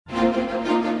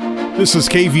This is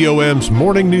KVOM's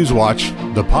Morning News Watch,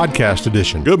 the podcast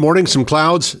edition. Good morning. Some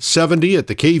clouds, 70 at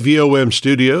the KVOM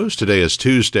studios. Today is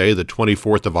Tuesday, the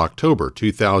 24th of October,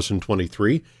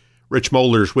 2023. Rich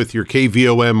Mollers with your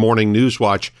KVOM Morning News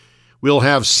Watch. We'll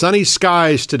have sunny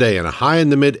skies today and a high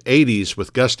in the mid-80s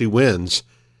with gusty winds.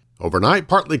 Overnight,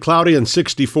 partly cloudy and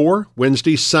 64.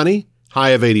 Wednesday, sunny, high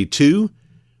of 82.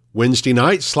 Wednesday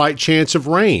night, slight chance of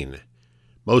rain.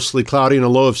 Mostly cloudy and a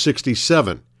low of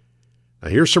 67. Now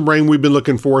here's some rain we've been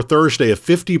looking for. Thursday, a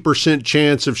 50%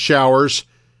 chance of showers,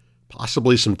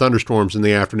 possibly some thunderstorms in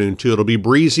the afternoon too. It'll be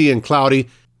breezy and cloudy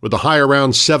with a high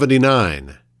around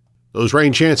 79. Those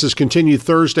rain chances continue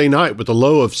Thursday night with a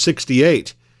low of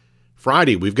 68.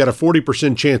 Friday, we've got a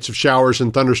 40% chance of showers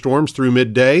and thunderstorms through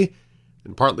midday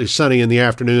and partly sunny in the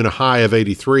afternoon, a high of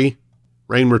 83.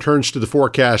 Rain returns to the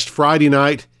forecast Friday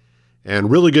night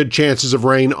and really good chances of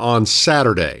rain on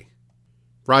Saturday.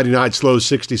 Friday night's low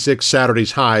 66,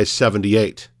 Saturday's high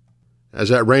 78. As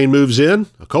that rain moves in,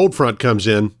 a cold front comes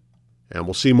in, and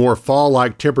we'll see more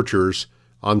fall-like temperatures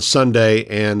on Sunday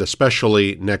and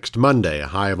especially next Monday, a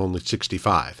high of only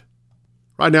 65.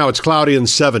 Right now it's cloudy and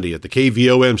 70 at the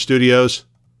KVOM studios.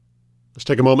 Let's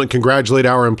take a moment and congratulate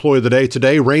our employee of the day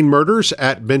today, Rain Murders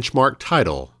at Benchmark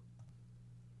Title.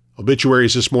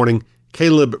 Obituaries this morning,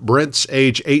 Caleb Brentz,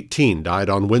 age 18, died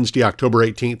on Wednesday, October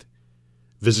 18th.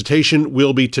 Visitation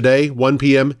will be today, 1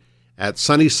 p.m. at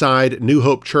Sunnyside New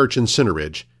Hope Church in Center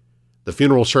Ridge. The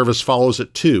funeral service follows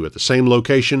at 2 at the same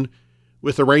location,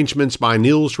 with arrangements by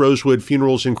Niels Rosewood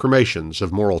Funerals and Cremations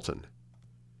of Morrilton.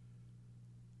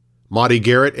 Maudie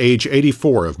Garrett, age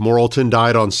 84, of Morrilton,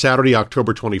 died on Saturday,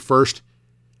 October 21st.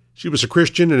 She was a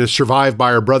Christian and is survived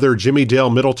by her brother Jimmy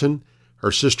Dale Middleton,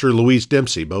 her sister Louise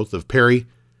Dempsey, both of Perry,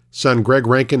 son Greg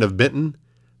Rankin of Benton,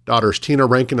 daughters Tina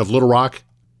Rankin of Little Rock,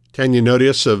 Tanya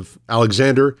Notius of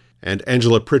Alexander, and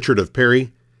Angela Pritchard of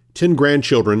Perry, 10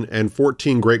 grandchildren and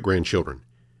 14 great-grandchildren.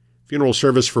 Funeral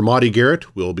service for Maudie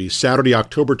Garrett will be Saturday,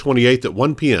 October 28th at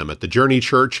 1 p.m. at the Journey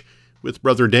Church with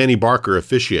Brother Danny Barker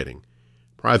officiating.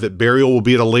 Private burial will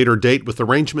be at a later date with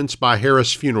arrangements by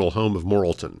Harris Funeral Home of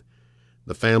Morrilton.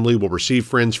 The family will receive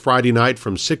friends Friday night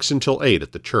from 6 until 8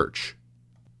 at the church.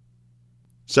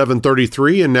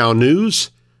 7:33 and now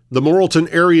news. The Morrilton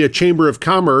Area Chamber of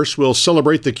Commerce will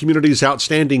celebrate the community's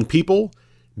outstanding people,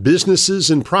 businesses,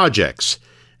 and projects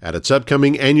at its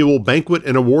upcoming annual banquet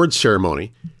and awards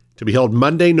ceremony to be held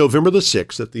Monday, November the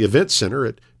 6th at the Event Center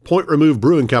at Point Remove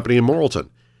Brewing Company in Morrilton.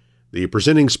 The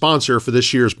presenting sponsor for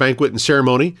this year's banquet and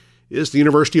ceremony is the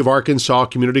University of Arkansas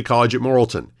Community College at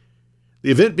Morrilton.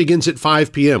 The event begins at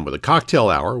 5 p.m. with a cocktail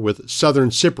hour with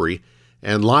Southern Cypri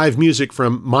and live music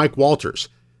from Mike Walters.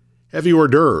 Heavy hors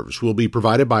d'oeuvres will be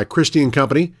provided by Christie &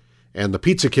 Company, and the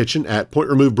Pizza Kitchen at Point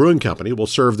Remove Brewing Company will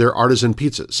serve their artisan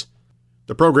pizzas.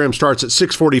 The program starts at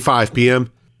 6:45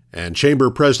 p.m., and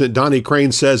Chamber President Donnie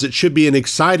Crane says it should be an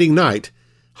exciting night,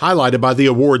 highlighted by the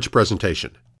awards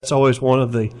presentation. It's always one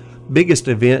of the biggest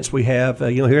events we have,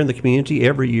 here in the community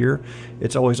every year.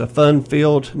 It's always a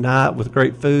fun-filled night with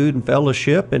great food and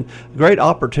fellowship, and a great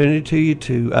opportunity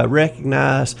to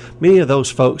recognize many of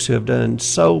those folks who have done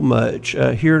so much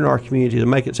here in our community to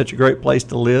make it such a great place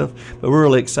to live. But we're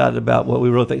really excited about what we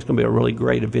really think is going to be a really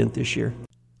great event this year.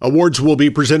 Awards will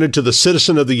be presented to the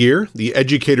Citizen of the Year, the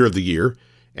Educator of the Year,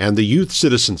 and the Youth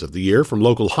Citizens of the Year from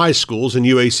local high schools and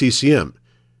UACCM.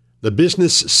 The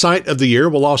Business Site of the Year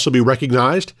will also be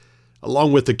recognized,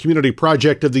 along with the Community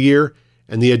Project of the Year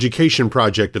and the Education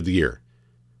Project of the Year.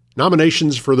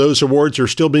 Nominations for those awards are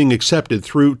still being accepted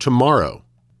through tomorrow.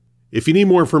 If you need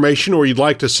more information or you'd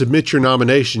like to submit your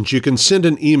nominations, you can send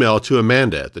an email to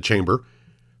Amanda at the Chamber.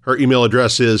 Her email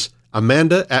address is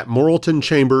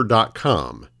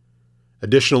amanda@morriltonchamber.com.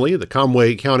 Additionally, the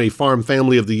Conway County Farm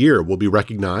Family of the Year will be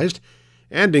recognized,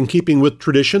 and in keeping with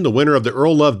tradition, the winner of the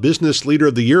Earl Love Business Leader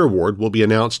of the Year Award will be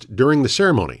announced during the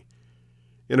ceremony.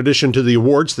 In addition to the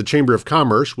awards, the Chamber of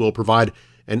Commerce will provide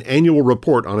an annual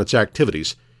report on its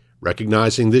activities,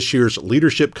 recognizing this year's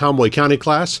Leadership Conway County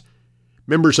class,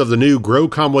 members of the new Grow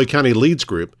Conway County Leads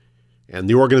Group, and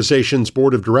the organization's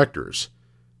Board of Directors.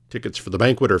 Tickets for the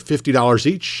banquet are $50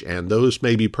 each, and those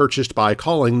may be purchased by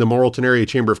calling the Morrilton Area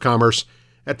Chamber of Commerce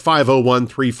at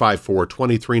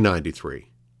 501-354-2393.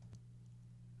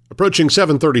 Approaching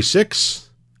 7:36,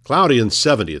 cloudy and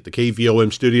 70 at the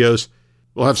KVOM studios.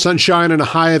 We'll have sunshine and a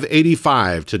high of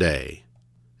 85 today.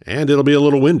 And it'll be a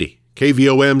little windy.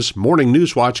 KVOM's Morning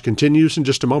News Watch continues in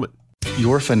just a moment.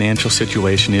 Your financial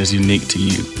situation is unique to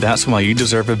you. That's why you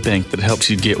deserve a bank that helps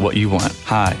you get what you want.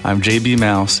 Hi, I'm JB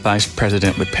Mouse, Vice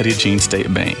President with Petit Jean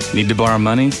State Bank. Need to borrow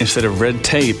money? Instead of red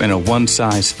tape and a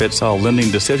one-size-fits-all lending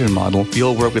decision model,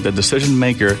 you'll work with a decision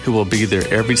maker who will be there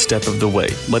every step of the way.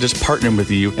 Let us partner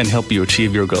with you and help you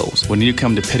achieve your goals. When you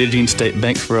come to Petit Jean State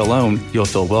Bank for a loan, you'll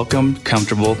feel welcome,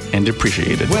 comfortable, and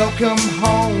appreciated. Welcome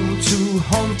home to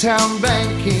hometown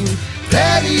banking.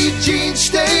 Petit Jean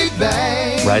State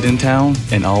Bank. Right in town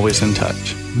and always in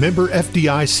touch. Member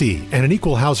FDIC and an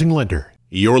equal housing lender.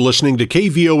 You're listening to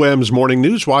KVOM's Morning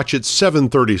News Watch at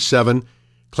 7:37,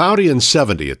 cloudy and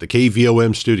 70 at the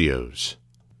KVOM studios.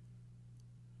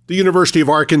 The University of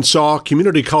Arkansas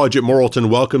Community College at Morrilton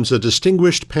welcomes a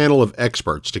distinguished panel of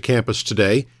experts to campus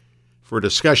today for a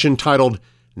discussion titled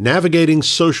Navigating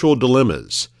Social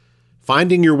Dilemmas,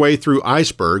 Finding Your Way Through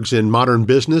Icebergs in Modern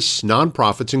Business,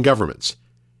 Nonprofits, and Governments.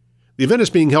 The event is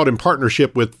being held in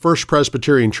partnership with First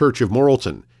Presbyterian Church of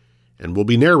Morrilton and will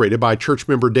be narrated by church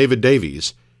member David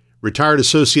Davies, retired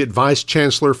Associate Vice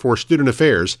Chancellor for Student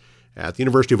Affairs at the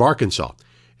University of Arkansas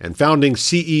and founding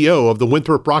CEO of the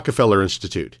Winthrop Rockefeller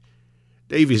Institute.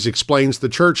 Davies explains the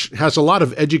church has a lot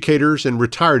of educators and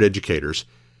retired educators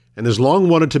and has long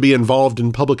wanted to be involved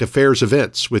in public affairs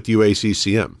events with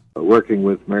UACCM. Working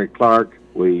with Mary Clark,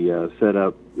 we set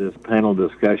up this panel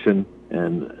discussion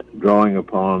and drawing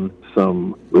upon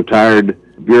some retired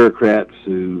bureaucrats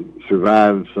who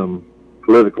survived some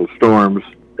political storms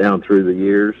down through the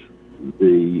years.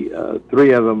 The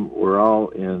three of them were all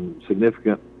in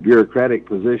significant bureaucratic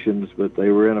positions, but they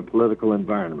were in a political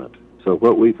environment. So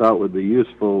what we thought would be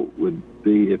useful would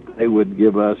be if they would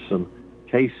give us some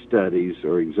case studies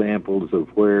or examples of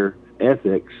where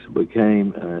ethics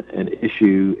became an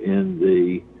issue in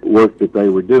the work that they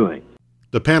were doing.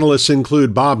 The panelists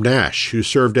include Bob Nash, who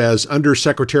served as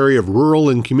Undersecretary of Rural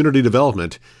and Community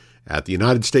Development at the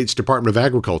United States Department of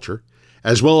Agriculture,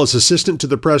 as well as Assistant to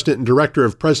the President and Director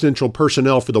of Presidential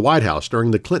Personnel for the White House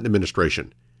during the Clinton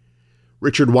administration.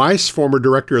 Richard Weiss, former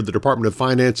Director of the Department of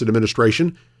Finance and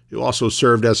Administration, who also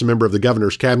served as a member of the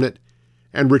Governor's Cabinet,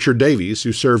 and Richard Davies,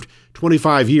 who served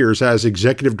 25 years as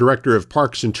Executive Director of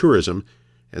Parks and Tourism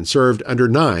and served under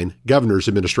 9 governors'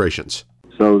 administrations.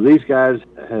 So these guys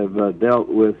have dealt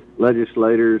with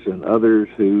legislators and others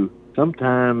who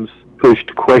sometimes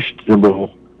pushed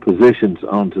questionable positions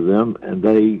onto them, and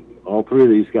all three of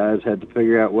these guys had to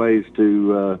figure out ways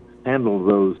to handle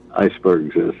those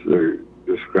icebergs as they're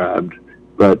described.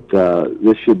 But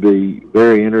this should be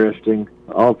very interesting.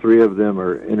 All three of them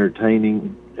are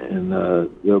entertaining, and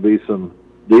there'll be some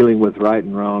dealing with right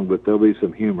and wrong, but there'll be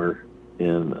some humor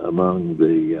among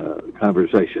the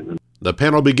conversation. The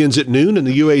panel begins at noon in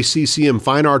the UACCM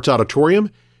Fine Arts Auditorium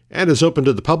and is open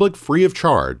to the public free of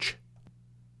charge.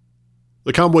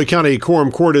 The Conway County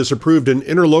Quorum Court has approved an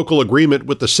interlocal agreement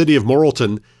with the City of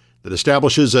Morrilton that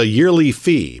establishes a yearly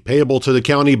fee payable to the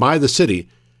county by the city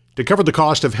to cover the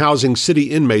cost of housing city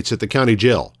inmates at the county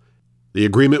jail. The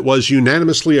agreement was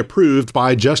unanimously approved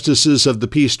by Justices of the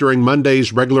Peace during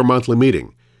Monday's regular monthly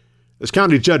meeting. As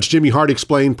County Judge Jimmy Hart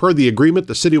explained, per the agreement,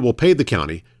 the city will pay the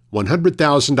county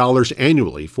 $100,000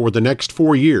 annually for the next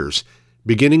 4 years,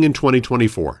 beginning in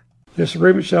 2024. This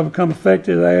agreement shall become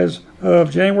effective as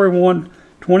of January 1,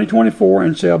 2024,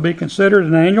 and shall be considered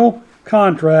an annual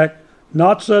contract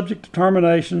not subject to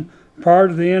termination prior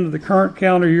to the end of the current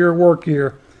calendar year work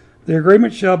year. The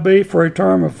agreement shall be for a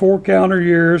term of 4 calendar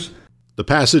years. The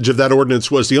passage of that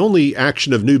ordinance was the only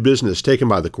action of new business taken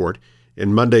by the court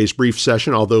in Monday's brief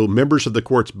session, although members of the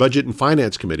court's Budget and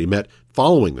Finance Committee met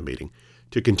following the meeting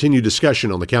to continue discussion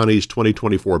on the county's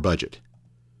 2024 budget.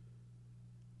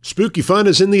 Spooky fun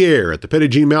is in the air at the Petit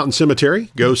Jean Mountain Cemetery.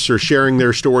 Ghosts are sharing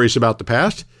their stories about the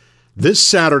past. This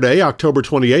Saturday, October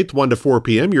 28th, 1 to 4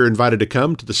 p.m., you're invited to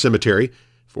come to the cemetery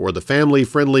for the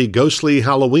family-friendly Ghostly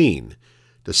Halloween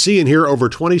to see and hear over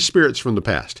 20 spirits from the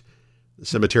past. The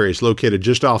cemetery is located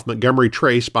just off Montgomery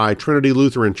Trace by Trinity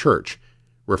Lutheran Church.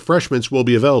 Refreshments will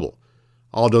be available.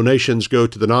 All donations go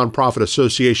to the Nonprofit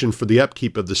Association for the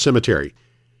Upkeep of the Cemetery.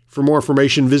 For more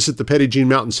information, visit the Petit Jean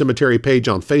Mountain Cemetery page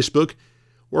on Facebook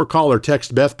or call or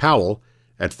text Beth Powell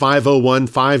at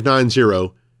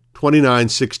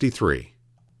 501-590-2963.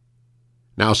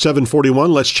 Now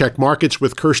 7:41, let's check markets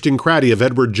with Kirsten Craddy of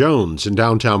Edward Jones in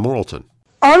downtown Morrilton.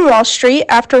 On Wall Street,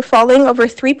 after falling over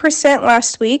 3%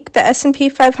 last week, the S&P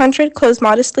 500 closed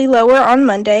modestly lower on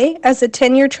Monday as the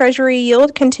 10-year Treasury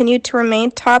yield continued to remain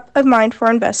top of mind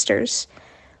for investors.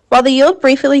 While the yield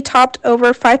briefly topped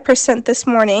over 5% this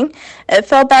morning, it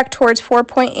fell back towards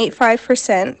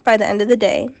 4.85% by the end of the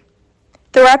day.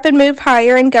 The rapid move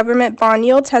higher in government bond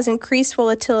yields has increased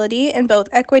volatility in both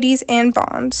equities and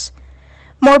bonds.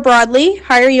 More broadly,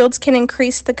 higher yields can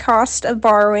increase the cost of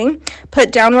borrowing,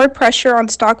 put downward pressure on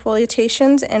stock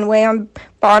valuations, and weigh on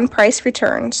bond price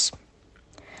returns.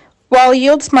 While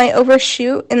yields might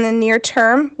overshoot in the near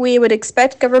term, we would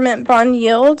expect government bond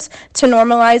yields to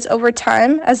normalize over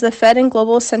time as the Fed and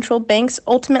global central banks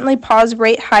ultimately pause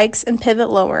rate hikes and pivot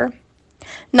lower.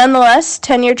 Nonetheless,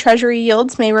 10-year Treasury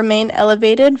yields may remain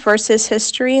elevated versus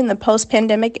history in the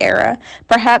post-pandemic era,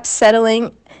 perhaps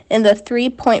settling in the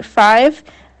 3.5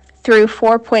 through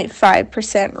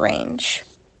 4.5% range.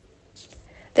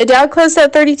 The Dow closed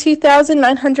at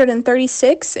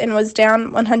 32,936 and was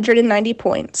down 190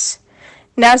 points.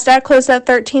 NASDAQ closed at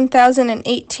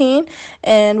 13,018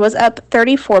 and was up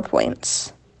 34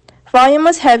 points. Volume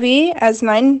was heavy as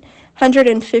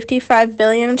 955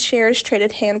 billion shares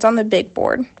traded hands on the big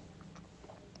board.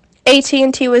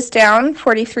 AT&T was down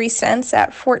 43 cents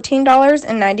at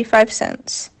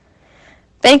 $14.95.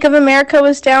 Bank of America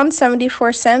was down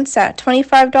 74 cents at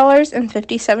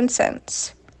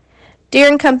 $25.57.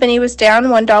 Deere & Company was down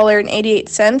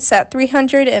 $1.88 at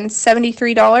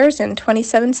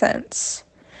 $373.27.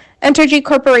 Entergy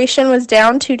Corporation was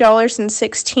down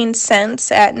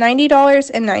 $2.16 at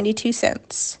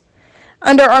 $90.92.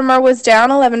 Under Armour was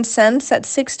down 11 cents at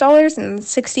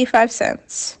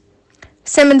 $6.65.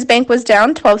 Simmons Bank was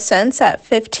down 12 cents at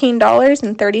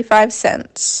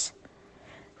 $15.35.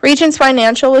 Regions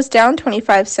Financial was down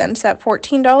 25 cents at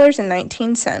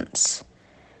 $14.19.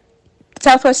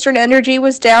 Southwestern Energy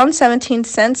was down 17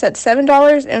 cents at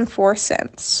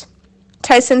 $7.04.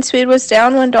 Tyson Food was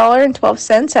down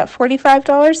 $1.12 at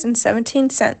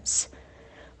 $45.17.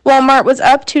 Walmart was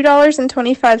up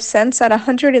 $2.25 at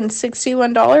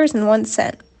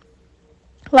 $161.01.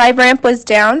 LiveRamp was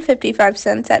down 55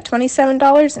 cents at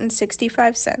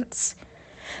 $27.65.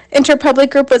 Interpublic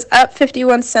Group was up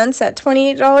 51 cents at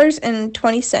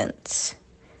 $28.20.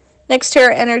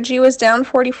 NextEra Energy was down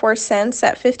 44 cents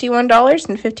at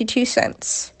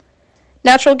 $51.52.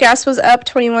 Natural gas was up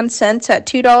 21 cents at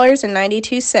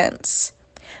 $2.92.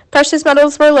 Precious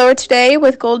metals were lower today,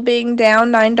 with gold being down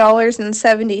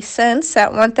 $9.70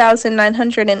 at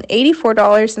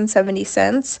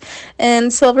 $1,984.70,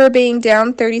 and silver being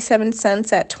down 37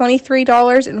 cents at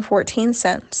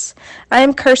 $23.14. I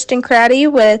am Kirsten Craddy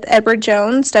with Edward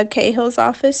Jones, Doug Cahill's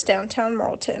office, downtown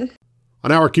Morrilton.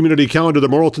 On our community calendar, the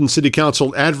Morrilton City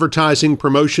Council Advertising,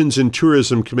 Promotions, and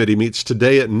Tourism Committee meets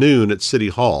today at noon at City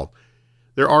Hall.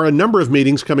 There are a number of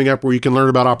meetings coming up where you can learn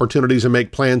about opportunities and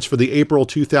make plans for the April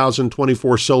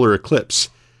 2024 solar eclipse.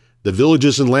 The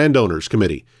Villages and Landowners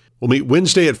Committee will meet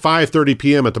Wednesday at 5:30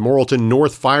 p.m. at the Morrilton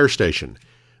North Fire Station.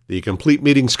 The complete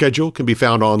meeting schedule can be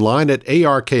found online at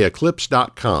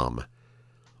arkeclipse.com.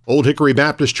 Old Hickory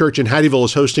Baptist Church in Hattieville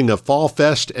is hosting a Fall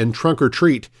Fest and Trunk or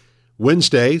Treat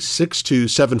Wednesday, 6 to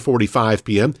 7:45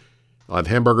 p.m. They'll have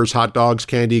hamburgers, hot dogs,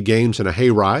 candy, games, and a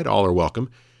hayride. All are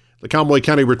welcome. The Conway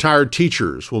County Retired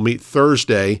Teachers will meet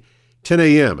Thursday, 10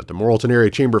 a.m. at the Morrilton Area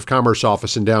Chamber of Commerce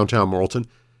office in downtown Morrilton.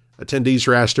 Attendees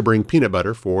are asked to bring peanut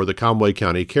butter for the Conway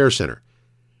County Care Center.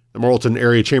 The Morrilton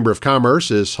Area Chamber of Commerce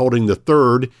is holding the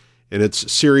third in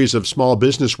its series of small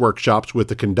business workshops with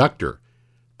the Conductor,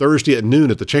 Thursday at noon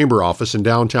at the Chamber office in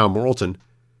downtown Morrilton.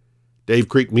 Dave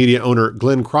Creek Media owner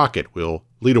Glenn Crockett will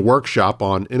lead a workshop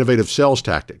on innovative sales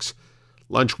tactics.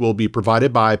 Lunch will be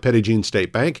provided by Petit Jean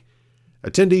State Bank.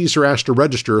 Attendees are asked to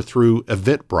register through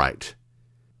Eventbrite.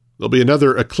 There'll be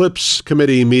another Eclipse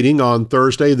Committee meeting on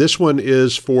Thursday. This one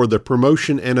is for the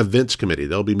Promotion and Events Committee.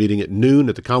 They'll be meeting at noon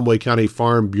at the Conway County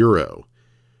Farm Bureau.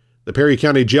 The Perry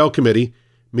County Jail Committee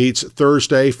meets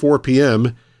Thursday, 4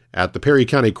 p.m. at the Perry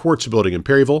County Courts Building in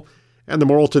Perryville, and the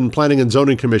Morrilton Planning and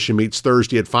Zoning Commission meets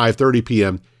Thursday at 5:30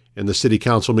 p.m. in the City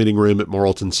Council meeting room at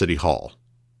Morrilton City Hall.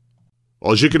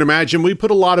 Well, as you can imagine, we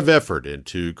put a lot of effort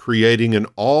into creating an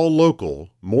all-local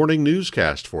morning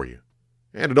newscast for you,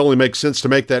 and it only makes sense to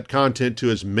make that content to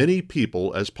as many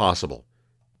people as possible.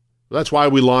 That's why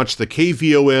we launched the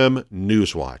KVOM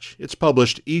NewsWatch. It's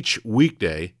published each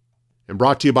weekday and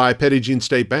brought to you by Petit Jean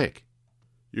State Bank.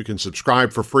 You can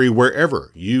subscribe for free wherever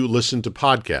you listen to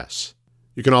podcasts.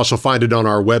 You can also find it on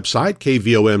our website,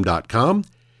 kvom.com,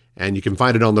 and you can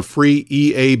find it on the free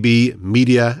EAB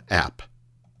Media app.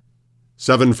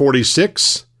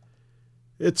 7:46.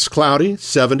 It's cloudy,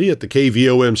 70 at the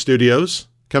KVOM studios.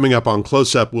 Coming up on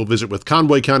Close Up, we'll visit with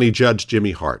Conway County Judge Jimmy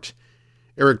Hart.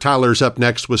 Eric Tyler's up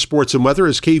next with sports and weather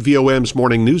as KVOM's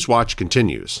Morning News Watch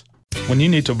continues. When you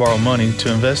need to borrow money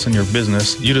to invest in your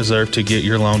business, you deserve to get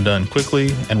your loan done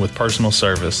quickly and with personal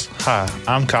service. Hi,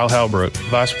 I'm Kyle Halbrook,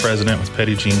 Vice President with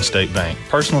Petit Jean State Bank.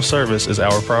 Personal service is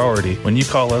our priority. When you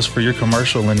call us for your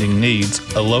commercial lending needs,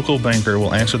 a local banker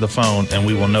will answer the phone and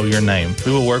we will know your name.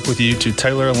 We will work with you to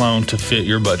tailor a loan to fit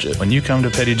your budget. When you come to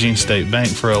Petit Jean State Bank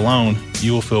for a loan,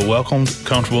 you will feel welcomed,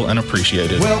 comfortable, and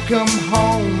appreciated. Welcome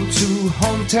home to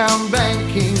hometown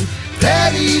banking.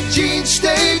 Petit Jean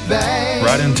State Bank.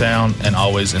 Right in town and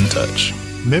always in touch.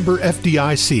 Member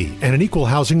FDIC and an equal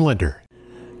housing lender.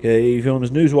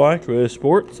 KVOM's NewsWatch with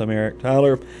sports. I'm Eric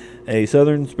Tyler. A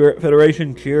Southern Spirit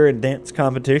Federation cheer and dance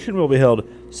competition will be held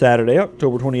Saturday,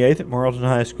 October 28th at Morrilton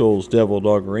High School's Devil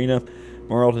Dog Arena.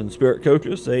 Morrilton Spirit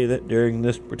coaches say that during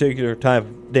this particular type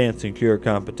of dance and cheer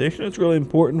competition, it's really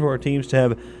important for our teams to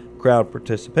have crowd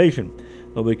participation.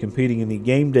 They'll be competing in the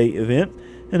game day event,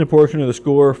 and a portion of the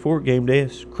score for game day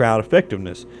is crowd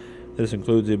effectiveness. This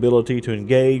includes the ability to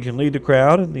engage and lead the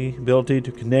crowd and the ability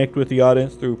to connect with the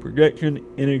audience through projection,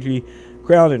 energy,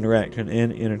 crowd interaction,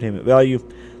 and entertainment value.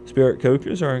 Spirit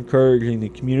coaches are encouraging the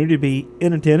community to be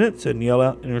in attendance and yell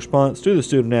out in response to the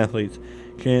student athletes,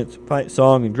 chants, fight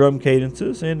song, and drum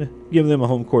cadences, and give them a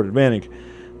home court advantage.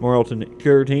 Morrilton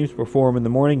cheer teams perform in the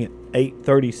morning at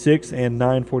 8:36 and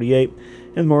 9:48.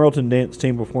 And the Morrilton dance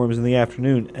team performs in the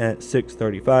afternoon at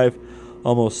 6:35.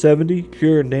 Almost 70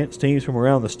 cheer and dance teams from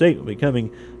around the state will be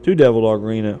coming to Devil Dog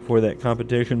Arena for that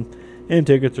competition, and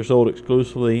tickets are sold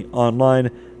exclusively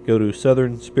online. Go to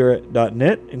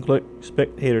southernspirit.net and click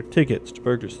Spectator Tickets to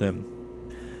purchase them.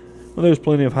 Well, there's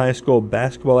plenty of high school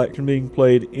basketball action being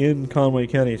played in Conway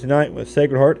County tonight with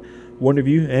Sacred Heart,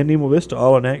 Wonderview, and Nemo Vista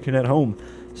all in action at home.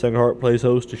 Sacred Heart plays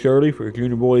host to Shirley for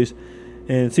junior boys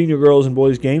and senior girls and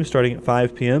boys games starting at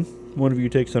 5 p.m. Wonderview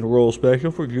takes on a Royal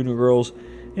Special for junior girls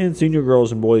and senior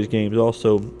girls and boys games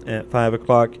also at 5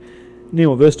 o'clock.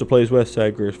 Nemo Vista plays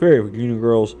Westside Greers Ferry for junior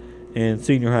girls and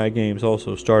senior high games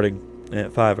also starting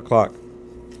at 5 o'clock.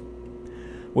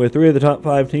 With 3 of the top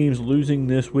 5 teams losing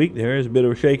this week, there is a bit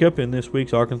of a shakeup in this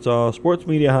week's Arkansas Sports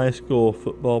Media High School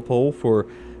football poll for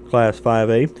Class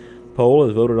 5A. The poll,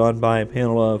 as voted on by a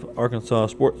panel of Arkansas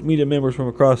sports media members from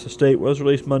across the state, was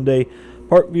released Monday.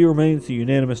 Parkview remains the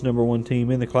unanimous number 1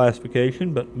 team in the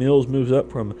classification, but Mills moves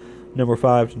up from number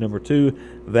 5 to number 2.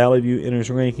 Valley View enters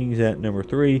rankings at number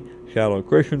 3. Shiloh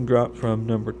Christian drops from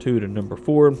number 2 to number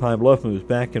 4, and Pine Bluff moves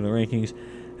back in the rankings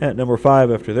at number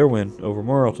 5 after their win over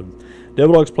Morrilton.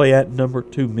 Devil Dogs play at number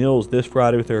 2 Mills this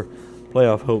Friday with their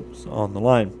playoff hopes on the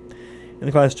line. In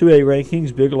the Class 2A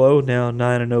rankings, Bigelow, now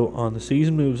 9-0 on the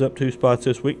season, moves up 2 spots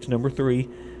this week to number 3.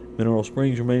 Mineral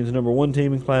Springs remains the number 1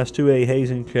 team in Class 2A.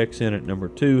 Hazen checks in at number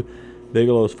 2.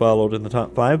 Bigelow is followed in the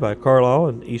top 5 by Carlisle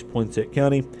and East Poinsett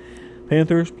County.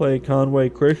 Panthers play Conway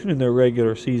Christian in their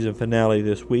regular season finale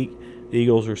this week. The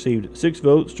Eagles received 6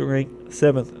 votes to rank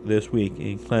 7th this week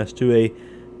in Class 2A.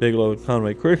 Bigelow and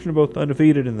Conway Christian are both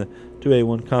undefeated in the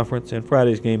 2A1 conference, and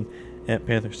Friday's game at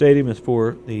Panther Stadium is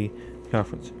for the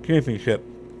conference championship.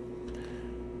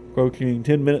 Approaching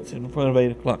 10 minutes in front of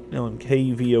 8 o'clock now on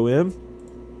KVOM.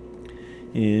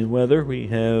 In weather, we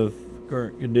have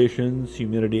current conditions,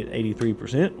 humidity at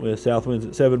 83%, with south winds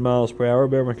at 7 miles per hour,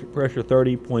 barometric pressure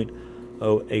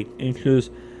 30.08 inches.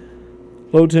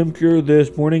 Low temperature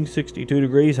this morning, 62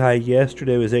 degrees. High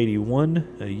yesterday was 81.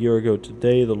 A year ago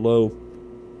today, the low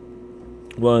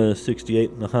was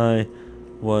 68 and the high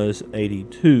was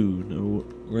 82. No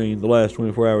rain the last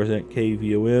 24 hours at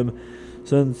KVOM.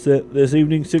 Sunset this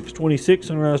evening, 6:26.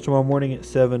 Sunrise tomorrow morning at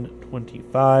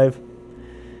 7:25.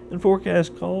 And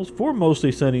forecast calls for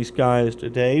mostly sunny skies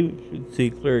today. We should see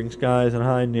clearing skies and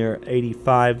high near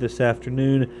 85 this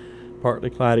afternoon. Partly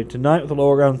cloudy tonight with a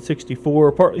low around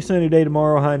 64. Partly sunny day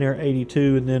tomorrow, high near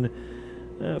 82. And then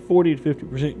 40 to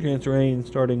 50% chance of rain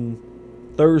starting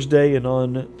Thursday and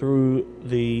on through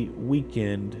the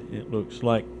weekend, it looks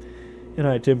like. And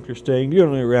high temperature staying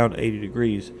generally around 80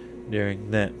 degrees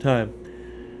during that time.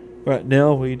 Right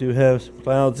now we do have some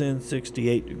clouds in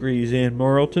 68 degrees in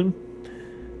Morrilton.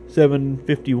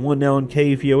 7:51 now on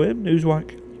KVOM.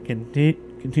 NewsWatch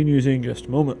continues in just a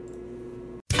moment.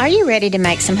 Are you ready to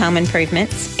make some home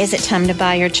improvements? Is it time to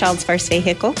buy your child's first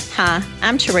vehicle? Hi,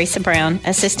 I'm Teresa Brown,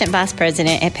 Assistant Vice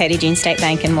President at Petit Jean State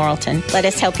Bank in Morrilton. Let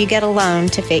us help you get a loan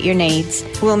to fit your needs.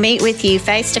 We'll meet with you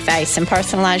face-to-face and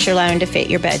personalize your loan to fit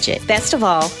your budget. Best of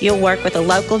all, you'll work with a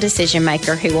local decision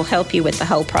maker who will help you with the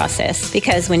whole process.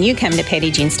 Because when you come to Petit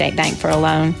Jean State Bank for a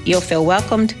loan, you'll feel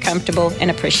welcomed, comfortable,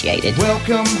 and appreciated.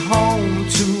 Welcome home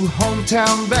to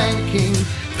hometown banking.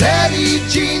 Petit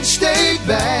Jean State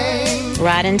Bank.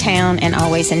 Right in town and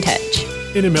always in touch.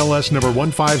 NMLS number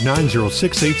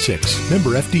 1590686.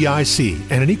 Member FDIC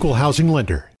and an equal housing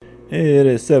lender. It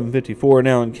is 7:54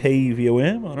 now in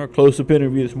KVOM. On our close-up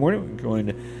interview this morning, we're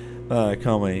joined by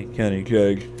Conway County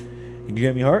Judge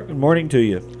Jimmy Hart. Good morning to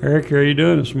you. Eric, how are you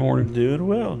doing this morning? Doing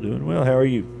well. How are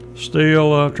you?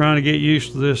 Still trying to get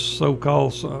used to this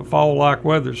so-called fall-like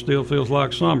weather. It still feels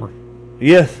like summer.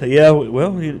 Yes, yeah.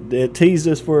 Well, it teased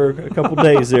us for a couple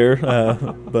days there,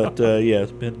 but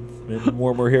it's been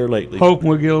warmer here lately. Hoping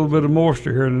we get a little bit of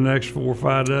moisture here in the next 4 or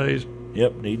 5 days.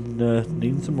 Yep,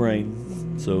 needing some rain.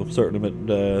 So certainly,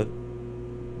 but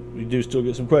we do still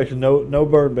get some questions. No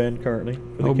burn ban currently.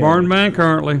 No burn ban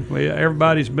currently.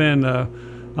 Everybody's been. I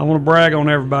want to brag on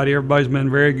everybody. Everybody's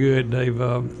been very good.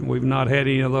 We've not had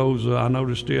any of those. I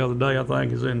noticed the other day, I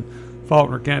think, is in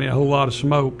Faulkner County, a whole lot of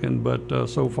smoke, but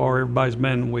so far everybody's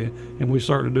been. We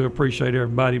certainly do appreciate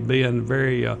everybody being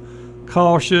very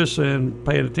cautious and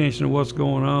paying attention to what's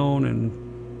going on, and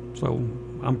so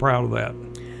I'm proud of that.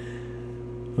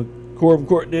 Quorum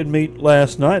Court did meet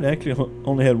last night. Actually,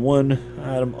 only had one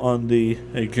item on the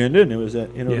agenda, and it was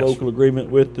that interlocal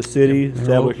agreement with the city,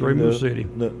 establishing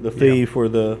the fee for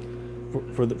the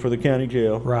county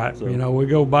jail. Right. So. We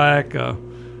go back. I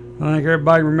think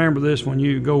everybody remember this. When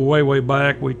you go way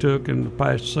back, we took and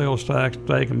passed sales tax to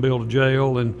take and build a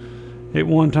jail. And at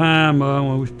one time,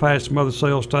 when we passed some other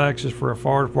sales taxes for our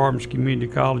fire departments, community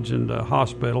college, and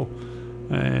hospital.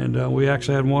 And we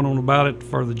actually had one on the ballot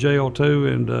for the jail, too,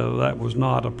 and that was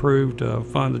not approved to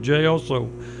fund the jail. So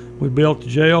we built the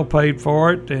jail, paid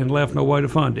for it, and left no way to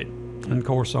fund it. And, of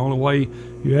course, the only way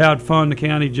you have to fund the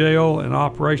county jail and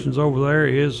operations over there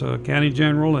is county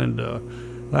general, and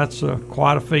that's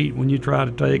quite a feat when you try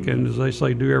to take and, as they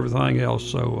say, do everything else.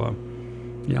 So,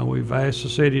 we've asked the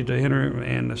city to enter,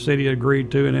 and the city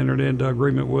agreed to and entered into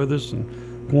agreement with us. And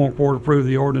Quorum Court approved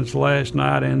the ordinance last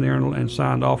night and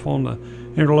signed off on the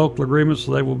interlocal agreement,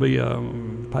 so they will be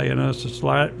paying us. It's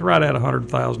right at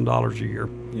 $100,000 a year.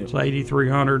 Yep. It's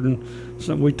 $8,300, and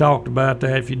so we talked about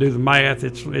that. If you do the math,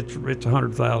 it's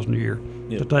 $100,000 a year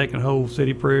to take and hold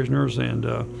city prisoners, and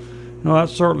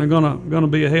that's certainly gonna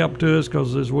be a help to us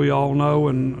because, as we all know,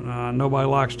 and nobody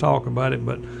likes to talk about it,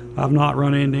 but I've not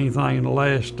run into anything in the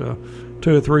last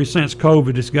 2 or 3 since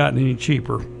COVID that's gotten any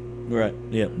cheaper. Right.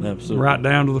 Yep. Absolutely. Right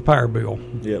down to the power bill.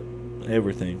 Yep.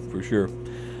 Everything for sure.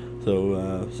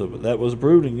 So but that was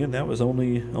approved, and again, that was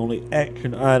only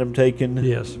action item taken.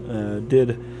 Yes.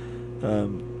 Did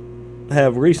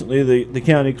have recently the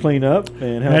county cleanup,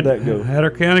 and how did that go? Had our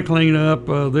county cleanup.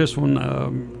 This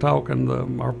one, talking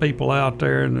to our people out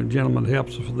there, and the gentleman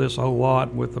helps us with this a whole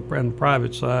lot with the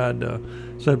private side,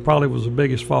 said probably was the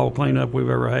biggest fall cleanup we've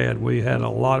ever had. We had a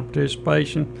lot of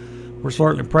participation. We're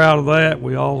certainly proud of that.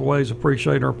 We always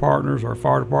appreciate our partners, our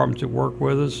fire departments that work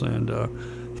with us, and the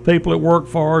people that work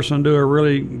for us and do a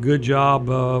really good job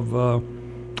of,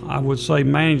 I would say,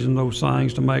 managing those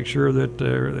things to make sure that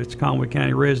it's Conway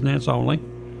County residents only.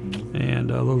 And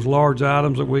those large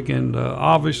items that we can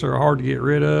obviously are hard to get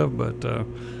rid of, but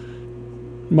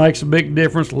makes a big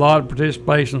difference. A lot of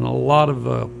participation, a whole lot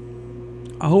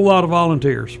of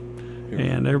volunteers. Sure.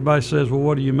 And everybody says, "Well,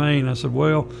 what do you mean?" I said,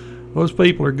 "Well, those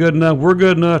people are good enough. We're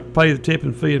good enough to pay the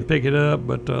tipping fee and pick it up,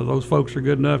 but those folks are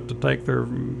good enough to take their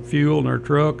fuel and their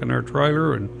truck and their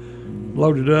trailer and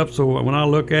load it up." So when I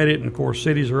look at it, and of course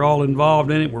cities are all involved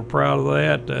in it, we're proud of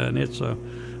that. And it's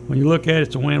when you look at it,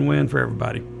 it's a win-win for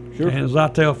everybody. Sure. And as I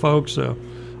tell folks,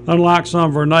 unlike some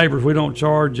of our neighbors, we don't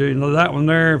charge that one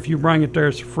there. If you bring it there,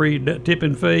 it's a free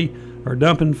tipping fee or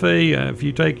dumping fee. If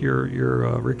you take your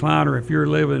recliner, if you're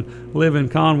live in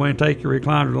Conway and take your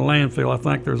recliner to the landfill, I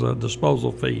think there's a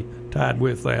disposal fee tied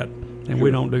with that, and we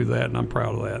don't do that, and I'm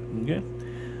proud of that. Okay,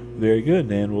 very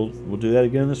good, and we'll do that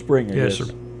again in the spring, I guess. Yes,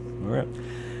 sir. All right,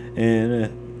 and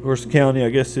of course the county, I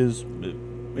guess, is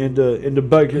into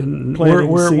budget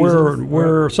planning season.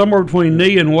 We're somewhere between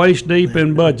knee and waist deep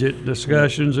in budget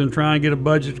discussions and trying to get a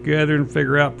budget together and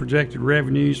figure out projected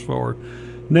revenues for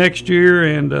next year,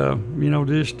 and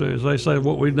just as they say,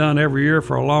 what we've done every year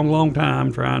for a long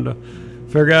time, trying to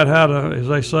figure out how to, as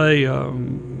they say,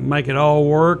 make it all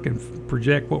work and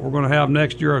project what we're going to have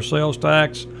next year. Our sales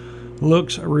tax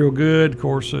looks real good, of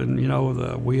course, and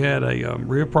we had a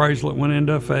reappraisal that went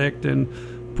into effect, and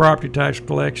property tax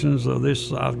collections.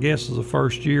 This, I guess, is the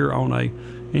first year on a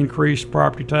increased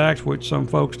property tax, which some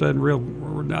folks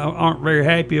aren't very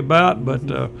happy about, but.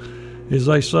 As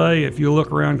they say, if you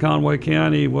look around Conway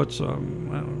County, what's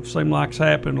seemed like it's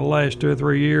happened in the last 2 or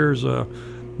 3 years,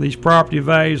 these property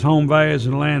values, home values,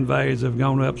 and land values have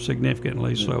gone up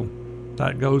significantly. Yeah. So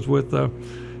that goes with, when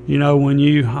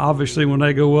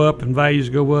they go up and values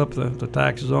go up, the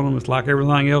taxes on them, it's like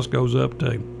everything else goes up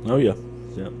too. Oh, yeah.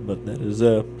 Yeah, but that is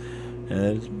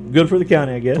And it's good for the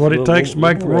county, I guess. What it takes to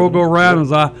make the world go round.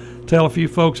 As I tell a few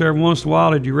folks every once in a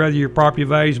while, would you rather your property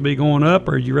values be going up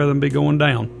or would you rather them be going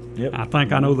down? Yep. I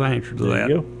think I know the answer to that. There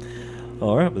you go.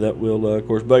 All right, but that will, of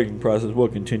course, budgeting process will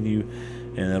continue,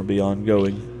 and that'll be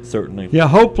ongoing, certainly. Yeah,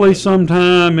 hopefully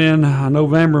sometime in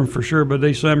November and for sure by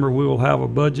December we will have a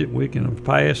budget we can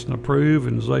pass and approve,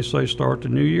 and as they say, start the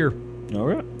new year. All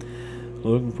right.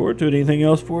 Looking forward to it. Anything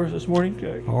else for us this morning,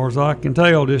 Jay? As far as I can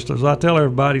tell, just as I tell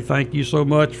everybody, thank you so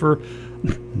much for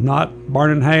not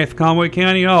burning half Conway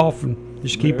County off, and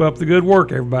just keep up the good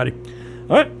work, everybody.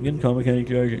 All right. Again, Conway County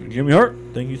Jimmy Hart,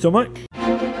 thank you so much.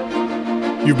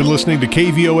 You've been listening to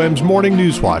KVOM's Morning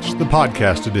News Watch, the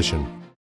podcast edition.